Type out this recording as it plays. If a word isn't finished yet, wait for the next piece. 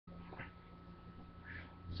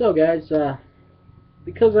So guys,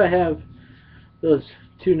 because I have those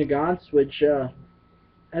two Nagants, which I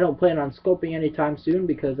don't plan on scoping anytime soon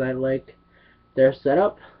because I like their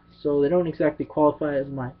setup, so they don't exactly qualify as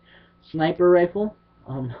my sniper rifle,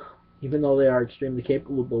 even though they are extremely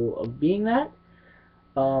capable of being that.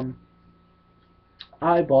 I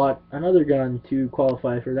bought another gun to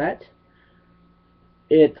qualify for that.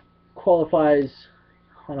 It qualifies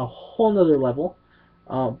on a whole nother level.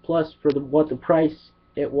 Plus, for what the price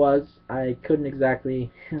it was, I couldn't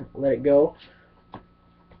exactly let it go.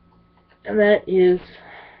 And that is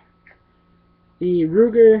the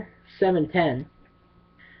Ruger 710.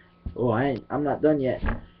 Oh, I'm not done yet.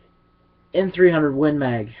 M300 Win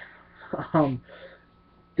Mag.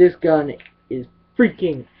 This gun is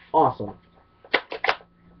freaking awesome.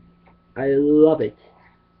 I love it.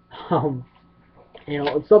 You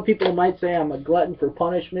know, some people might say I'm a glutton for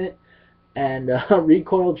punishment and a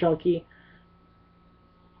recoil junkie.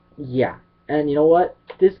 Yeah, and you know what?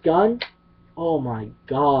 This gun, oh my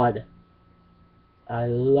god, I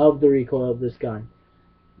love the recoil of this gun.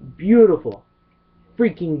 Beautiful,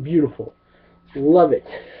 freaking beautiful. Love it.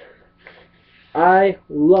 I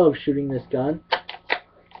love shooting this gun.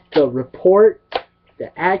 The report,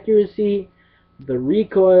 the accuracy, the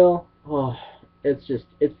recoil. Oh, it's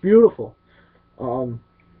beautiful. You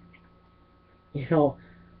know,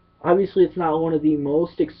 obviously it's not one of the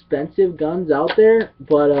most expensive guns out there,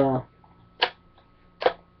 but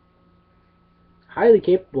highly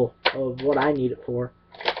capable of what I need it for.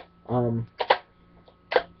 You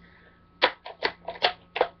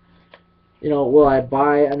know, will I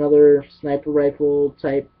buy another sniper rifle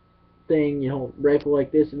type thing, you know, rifle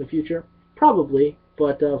like this in the future? Probably,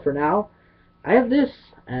 but for now, I have this,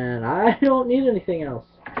 and I don't need anything else.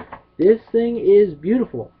 This thing is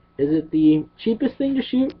beautiful. Is it the cheapest thing to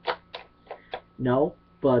shoot? No,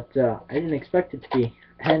 but I didn't expect it to be.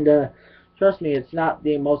 And trust me, it's not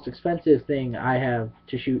the most expensive thing I have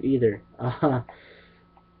to shoot either.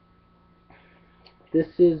 This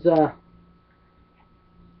is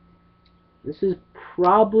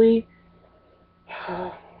probably...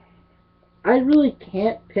 I really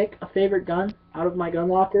can't pick a favorite gun out of my gun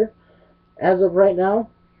locker as of right now,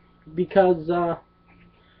 because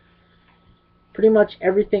pretty much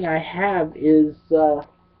everything I have is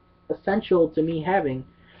essential to me having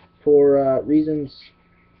for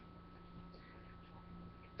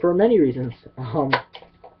many reasons.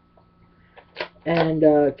 And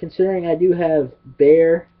considering I do have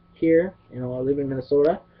bear here, you know, I live in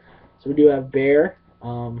Minnesota, so we do have bear.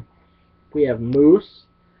 We have moose.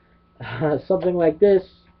 Something like this,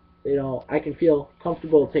 you know, I can feel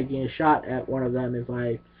comfortable taking a shot at one of them if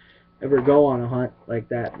I ever go on a hunt like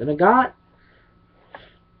that. The Nagant,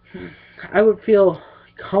 I would feel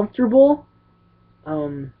comfortable.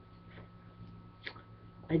 I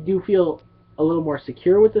do feel a little more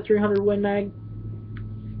secure with the 300 Win Mag,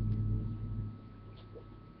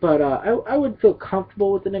 but I would feel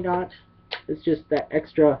comfortable with the Nagant. It's just that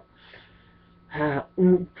extra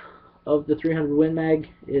oomph of the 300 Win Mag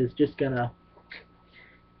is just gonna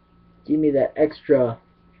give me that extra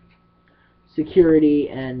security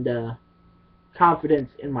and confidence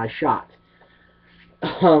in my shot.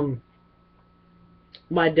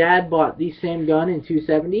 My dad bought the same gun in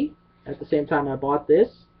 270 at the same time I bought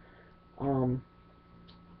this. You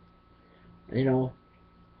know,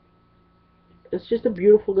 it's just a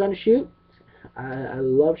beautiful gun to shoot. I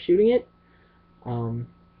love shooting it.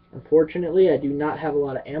 Unfortunately, I do not have a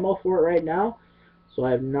lot of ammo for it right now, so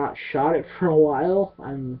I have not shot it for a while.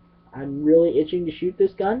 I'm really itching to shoot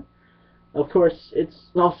this gun. Of course,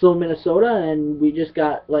 it's also Minnesota, and we just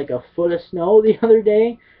got like a foot of snow the other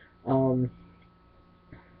day,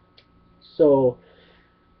 so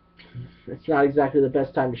it's not exactly the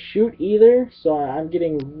best time to shoot either. So I'm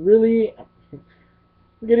getting really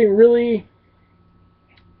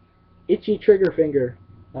itchy trigger finger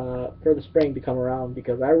for the spring to come around,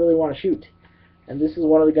 because I really want to shoot, and this is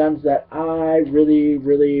one of the guns that I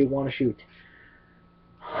really want to shoot.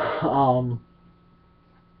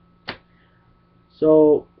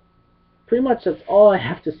 So pretty much that's all I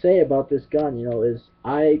have to say about this gun. You know, is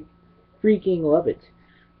I freaking love it.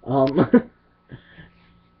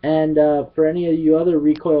 And for any of you other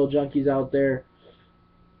recoil junkies out there,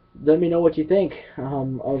 let me know what you think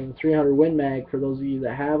of the 300 Win Mag, for those of you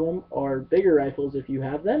that have them, or bigger rifles if you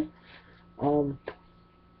have them. You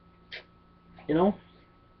know,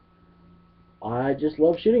 I just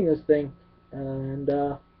love shooting this thing, and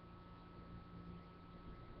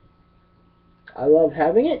I love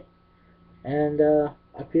having it, and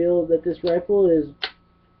I feel that this rifle is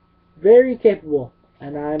very capable,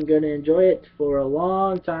 and I'm going to enjoy it for a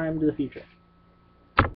long time to the future.